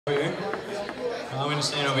I'm gonna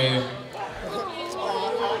stand over here.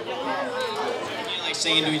 Like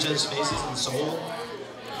sing into each other's faces and soul.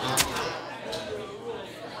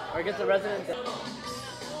 Or get the resident.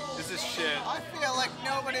 This is shit. I feel like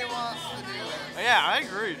nobody wants to do this. Yeah, I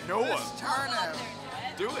agree. No one. This turnout.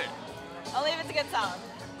 Do it. I'll leave it to good song.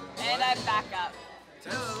 And I back up.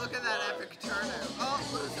 Taylor, look at that epic turnout. Oh,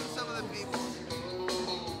 losing some of the people.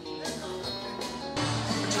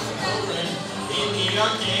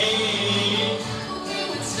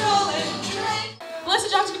 Melissa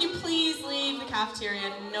Johnson, can you please leave the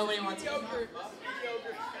cafeteria? Nobody wants you.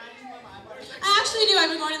 I actually do. I've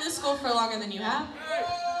been going to this school for longer than you have.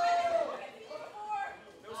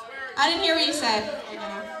 I didn't hear what you said.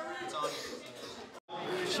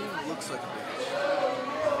 She looks like a bitch.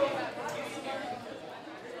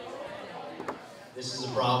 This is a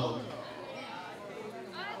problem.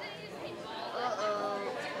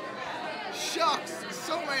 Shucks!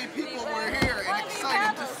 So many people were here and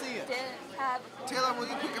excited to see it. Taylor, will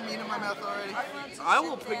you put your meat in my mouth already? I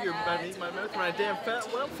will put your meat in my mouth when I damn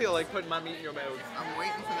fat well feel like putting my meat in your mouth. I'm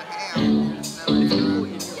waiting for the ham.